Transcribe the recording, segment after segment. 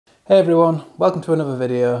Hey everyone, welcome to another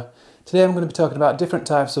video. Today I'm going to be talking about different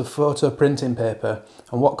types of photo printing paper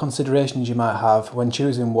and what considerations you might have when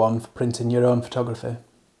choosing one for printing your own photography.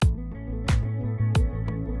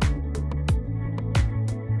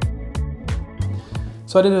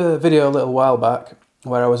 So I did a video a little while back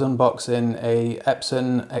where I was unboxing a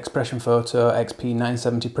Epson Expression Photo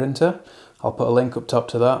XP-970 printer. I'll put a link up top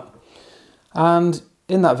to that. And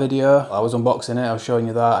in that video I was unboxing it, I was showing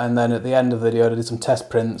you that, and then at the end of the video I did some test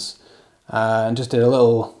prints and just did a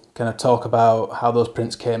little kind of talk about how those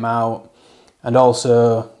prints came out, and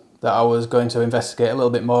also that I was going to investigate a little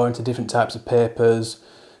bit more into different types of papers,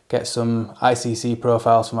 get some ICC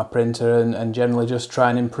profiles for my printer, and generally just try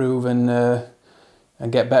and improve and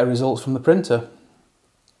get better results from the printer.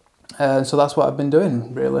 And so that's what I've been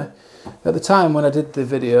doing really. At the time when I did the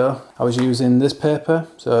video I was using this paper,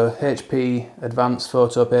 so HP Advanced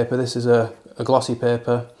Photo paper. This is a glossy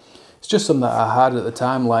paper. It's just something that I had at the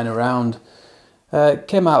time lying around. It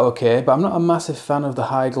came out okay, but I'm not a massive fan of the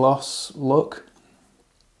high gloss look.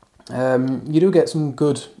 You do get some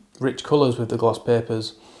good rich colours with the gloss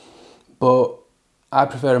papers, but I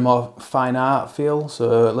prefer a more fine art feel,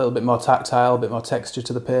 so a little bit more tactile, a bit more texture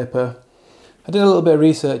to the paper. I did a little bit of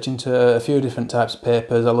research into a few different types of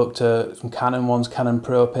papers. I looked at some Canon ones, Canon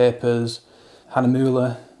Pro papers,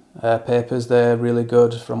 Hahnemühle papers. They're really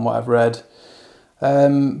good from what I've read.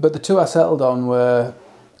 But the two I settled on were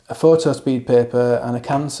a Fotospeed paper and a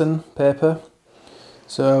Canson paper.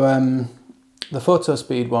 So the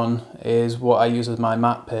Fotospeed one is what I use as my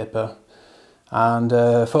matte paper, and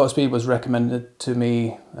Fotospeed was recommended to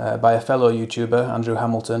me by a fellow YouTuber, Andrew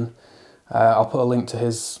Hamilton. I'll put a link to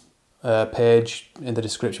his page in the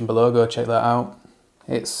description below, go check that out.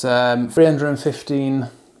 It's 315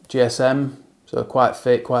 GSM, so quite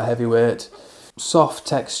thick, quite heavyweight, soft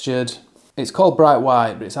textured. It's called bright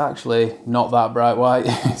white, but it's actually not that bright white.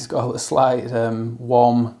 It's got a slight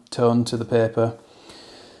warm tone to the paper.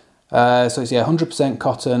 So it's 100%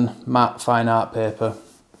 cotton, matte fine art paper.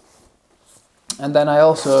 And then I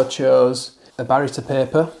also chose a Baryta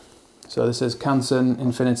paper. So this is Canson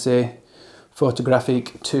Infinity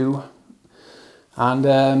Photographique 2, and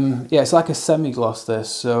it's like a semi-gloss this,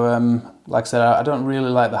 so like I said, I don't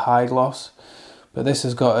really like the high gloss, but this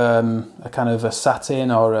has got a kind of a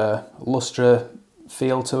satin or a lustre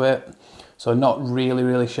feel to it, so not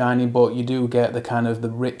really shiny, but you do get the kind of the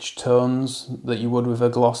rich tones that you would with a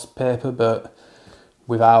gloss paper, but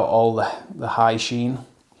without all the high sheen.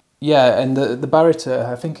 Yeah, and the Baryta,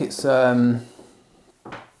 I think it's a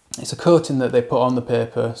coating that they put on the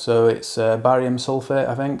paper, so it's barium sulfate,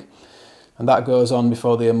 I think, and that goes on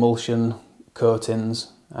before the emulsion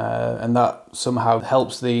coatings, and that somehow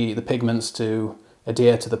helps the pigments to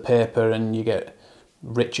adhere to the paper, and you get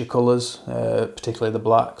richer colours, particularly the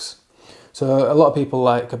blacks. So a lot of people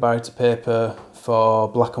like a Baryta paper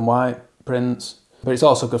for black and white prints, but it's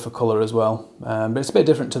also good for colour as well, but it's a bit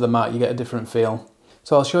different to the matte. You get a different feel.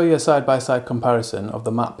 So I'll show you a side-by-side comparison of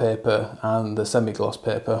the matte paper and the semi-gloss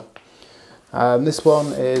paper. This one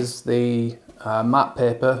is the matte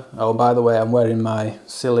paper. Oh, by the way, I'm wearing my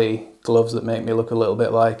silly gloves that make me look a little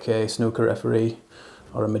bit like a snooker referee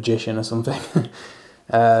or a magician or something.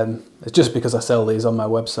 It's just because I sell these on my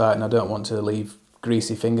website and I don't want to leave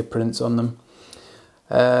greasy fingerprints on them.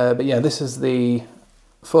 But yeah, this is the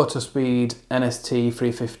Fotospeed NST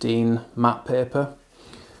 315 matte paper.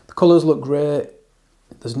 The colours look great.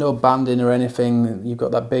 There's no banding or anything. You've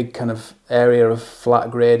got that big kind of area of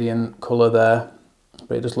flat gradient colour there,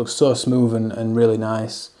 but it just looks so smooth and really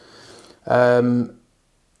nice.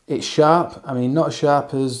 It's sharp. I mean, not as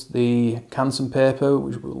sharp as the Canson paper,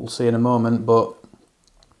 which we'll see in a moment, but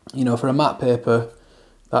you know, for a matte paper,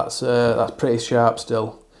 that's pretty sharp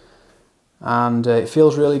still, and it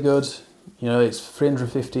feels really good. You know, it's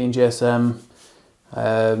 315 GSM.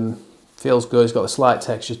 Feels good. It's got a slight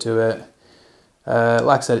texture to it.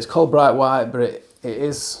 Like I said, it's called bright white, but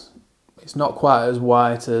it's not quite as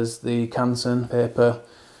white as the Canson paper.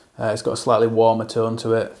 It's got a slightly warmer tone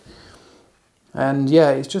to it, and yeah,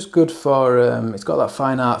 it's just good for. It's got that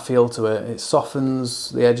fine art feel to it. It softens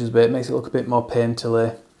the edges a bit, makes it look a bit more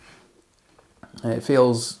painterly. It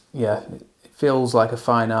feels like a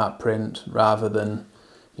fine art print rather than,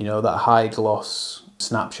 you know, that high gloss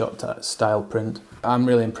snapshot style print. I'm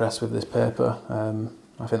really impressed with this paper.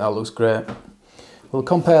 I think that looks great. We'll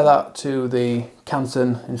compare that to the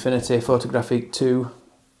Canson Infinity Photographique 2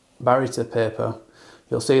 Baryta paper.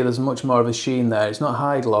 You'll see there's much more of a sheen there. It's not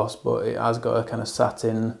high gloss, but it has got a kind of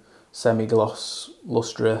satin, semi-gloss,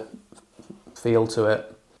 lustre feel to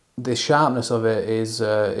it. The sharpness of it is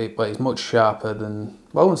it's much sharper than,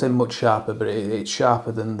 well, I wouldn't say much sharper, but it's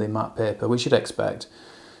sharper than the matte paper, which you'd expect.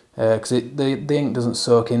 because the ink doesn't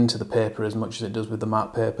soak into the paper as much as it does with the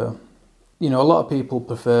matte paper. You know, a lot of people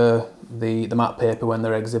prefer the matte paper when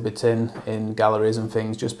they're exhibiting in galleries and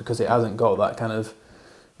things, just because it hasn't got that kind of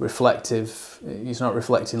reflective, it's not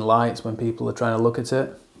reflecting light when people are trying to look at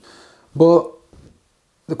it. But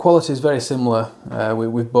the quality is very similar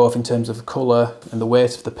with both in terms of the colour and the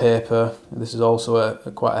weight of the paper. This is also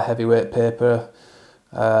quite a heavyweight paper,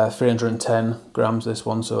 310 grams this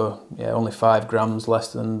one, so yeah, only 5 grams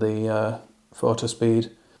less than the Fotospeed.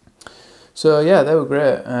 So yeah, they were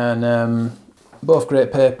great, and both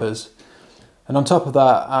great papers. And on top of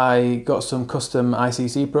that, I got some custom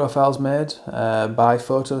ICC profiles made by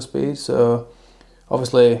Fotospeed. So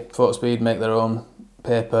obviously Fotospeed make their own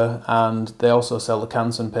paper, and they also sell the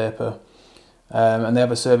Canson paper. And they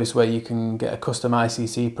have a service where you can get a custom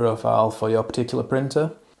ICC profile for your particular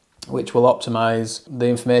printer, which will optimize the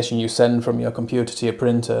information you send from your computer to your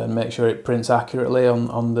printer and make sure it prints accurately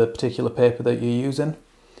on the particular paper that you're using.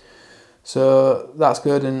 So that's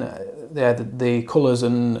good, and yeah, the colours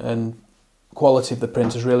and quality of the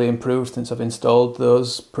print has really improved since I've installed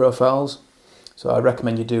those profiles. So I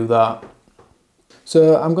recommend you do that.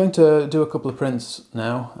 So I'm going to do a couple of prints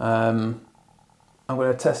now. I'm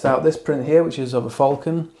going to test out this print here, which is of a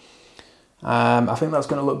falcon. I think that's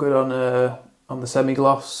going to look good on the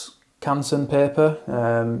semi-gloss Canson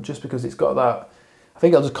paper, just because it's got that, I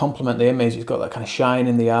think it'll just complement the image. It's got that kind of shine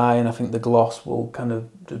in the eye, and I think the gloss will kind of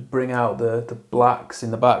just bring out the blacks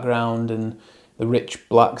in the background and the rich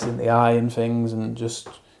blacks in the eye and things, and just,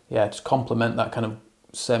 yeah, just complement that kind of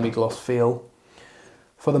semi-gloss feel.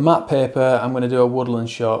 For the matte paper, I'm going to do a woodland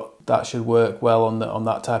shot. That should work well on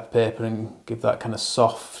that type of paper and give that kind of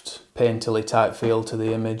soft, painterly type feel to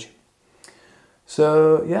the image.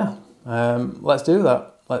 So yeah, let's do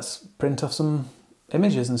that. Let's print off some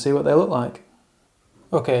images and see what they look like.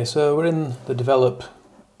 Okay, so we're in the develop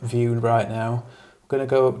view right now. I'm going to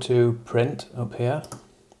go up to print up here,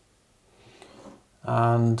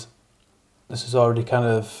 and this is already kind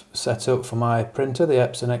of set up for my printer, the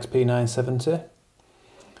Epson XP-970.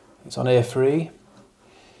 It's on A3.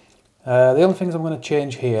 The only things I'm going to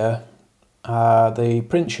change here are the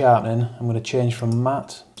print sharpening. I'm going to change from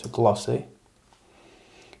matte to glossy.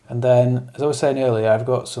 And then, as I was saying earlier, I've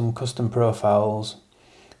got some custom profiles.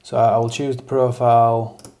 So I will choose the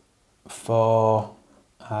profile for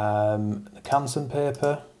the Canson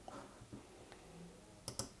paper.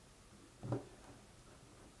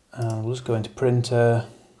 And we'll just go into printer,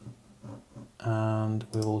 and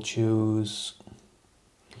we will choose,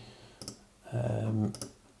 we'll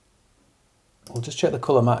just check the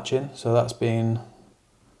colour matching. So that's being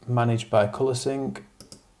managed by ColourSync,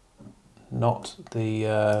 not the,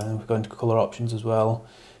 we're going to colour options as well.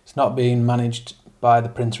 It's not being managed by the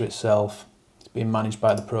printer itself, it's being managed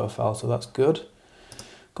by the profile, so that's good.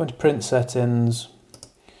 Going to print settings,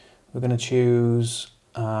 we're going to choose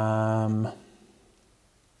Epson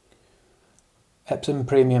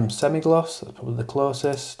Premium Semi-Gloss, that's probably the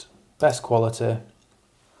closest, best quality,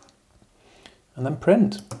 and then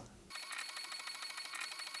print.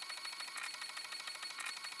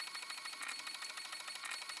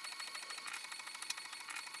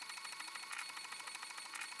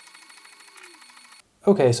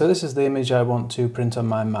 Okay, so this is the image I want to print on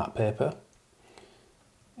my matte paper.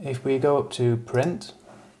 If we go up to print,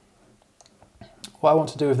 what I want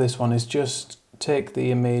to do with this one is just take the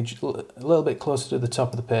image a little bit closer to the top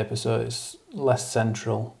of the paper so it's less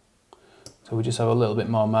central. So we just have a little bit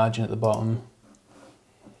more margin at the bottom.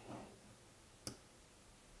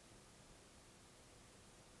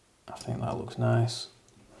 I think that looks nice.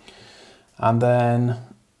 And then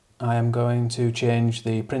I am going to change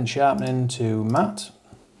the print sharpening to matte,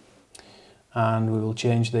 and we will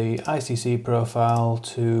change the ICC profile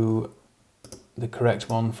to the correct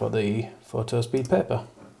one for the Fotospeed paper.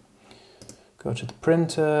 Go to the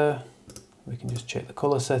printer, we can just check the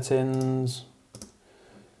colour settings,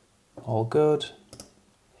 all good.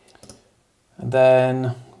 And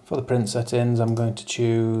then for the print settings, I'm going to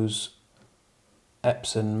choose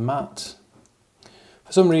Epson matte.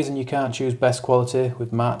 For some reason you can't choose best quality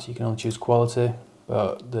with matte, you can only choose quality,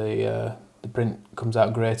 but the print comes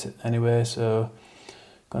out great anyway, so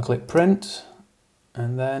I'm going to click print,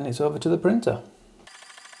 and then it's over to the printer.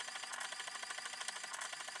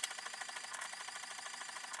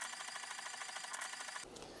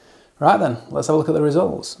 Right then, let's have a look at the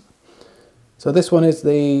results. So this one is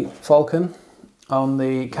the falcon on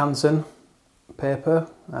the Canson paper.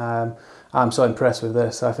 I'm so impressed with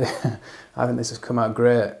this. I think this has come out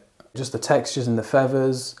great. Just the textures and the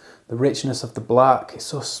feathers, the richness of the black, it's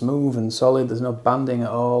so smooth and solid, there's no banding at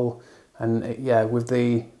all. And yeah, with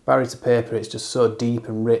the Baryta paper, it's just so deep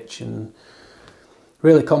and rich and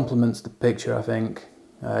really complements the picture, I think.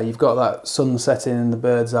 You've got that sun setting in the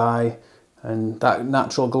bird's eye, and that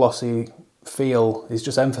natural glossy feel is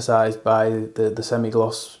just emphasised by the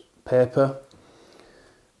semi-gloss paper.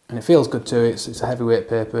 And it feels good too. It's a heavyweight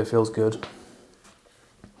paper, it feels good.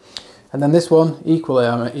 And then this one,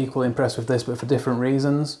 I'm equally impressed with this, but for different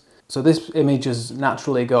reasons. So this image has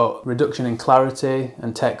naturally got reduction in clarity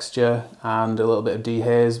and texture and a little bit of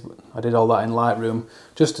dehaze. I did all that in Lightroom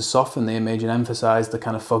just to soften the image and emphasise the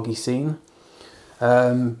kind of foggy scene.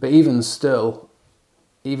 But even still,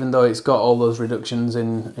 even though it's got all those reductions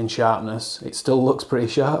in sharpness, it still looks pretty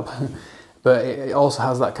sharp. But it also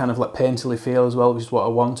has that kind of like painterly feel as well, which is what I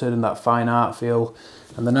wanted, and that fine art feel.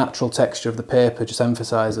 And the natural texture of the paper just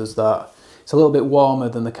emphasises that. It's a little bit warmer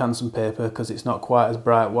than the Canson paper because it's not quite as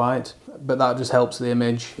bright white, but that just helps the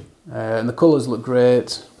image. And the colours look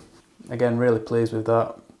great. Again, really pleased with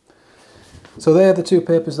that. So they're the two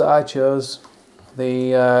papers that I chose.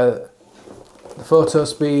 The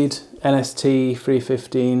Fotospeed NST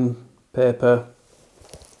 315 paper.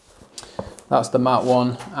 That's the matte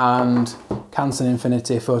one, and Canson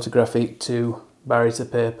Infinity Photographique 2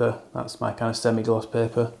 Baryta paper. That's my kind of semi-gloss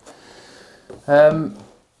paper.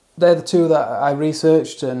 They're the two that I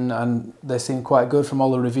researched, and they seem quite good from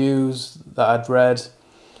all the reviews that I'd read.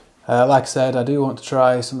 Like I said, I do want to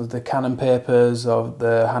try some of the Canon papers or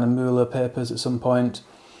the Hahnemuhle papers at some point.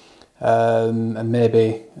 And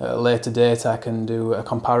maybe at a later date I can do a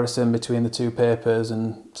comparison between the two papers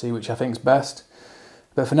and see which I think is best.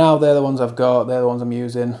 But for now, they're the ones I've got, they're the ones I'm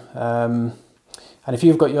using. And if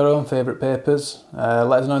you've got your own favourite papers,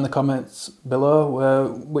 let us know in the comments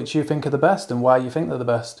below which you think are the best and why you think they're the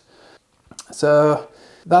best. So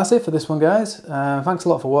that's it for this one, guys. Thanks a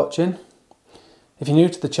lot for watching. If you're new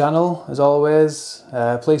to the channel, as always,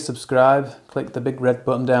 please subscribe. Click the big red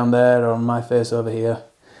button down there or on my face over here.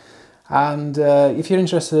 And if you're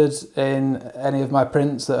interested in any of my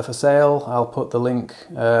prints that are for sale, I'll put the link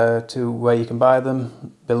to where you can buy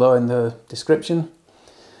them below in the description.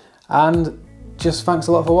 And just thanks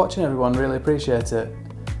a lot for watching, everyone, really appreciate it.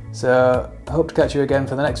 So I hope to catch you again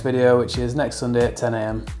for the next video, which is next Sunday at 10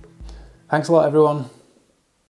 AM. Thanks a lot, everyone.